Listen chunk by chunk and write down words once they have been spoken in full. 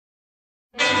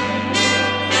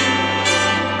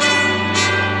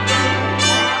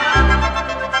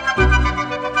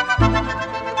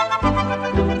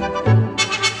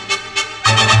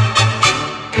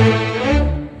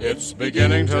It's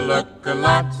beginning to look a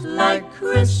lot like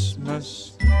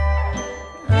Christmas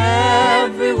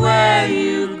everywhere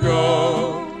you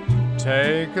go.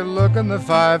 Take a look in the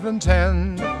 5 and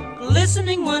 10,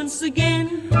 glistening once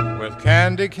again, with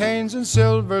candy canes and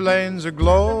silver lanes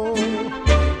aglow.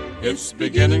 It's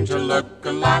beginning to look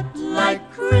a lot like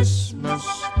Christmas,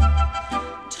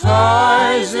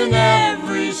 toys in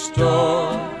every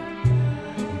store.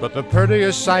 But the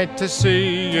prettiest sight to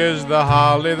see is the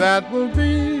holly that will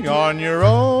be on your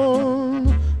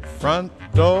own front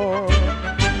door.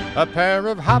 A pair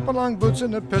of hop-along boots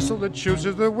and a pistol that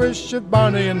chooses the wish of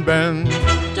Barney and Ben.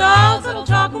 Dolls that'll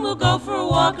talk and we'll go for a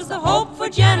walk is the hope for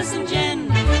Janice and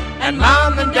Jen. And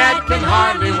Mom and Dad can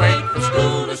hardly wait for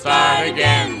school to start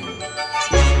again.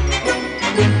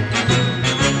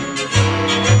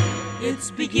 It's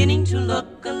beginning to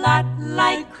look a lot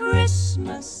like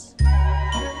Christmas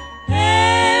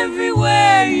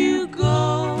everywhere you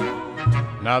go.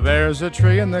 Now there's a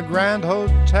tree in the Grand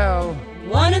Hotel,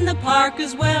 one in the park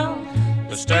as well,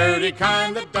 the sturdy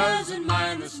kind that doesn't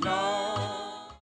mind the snow.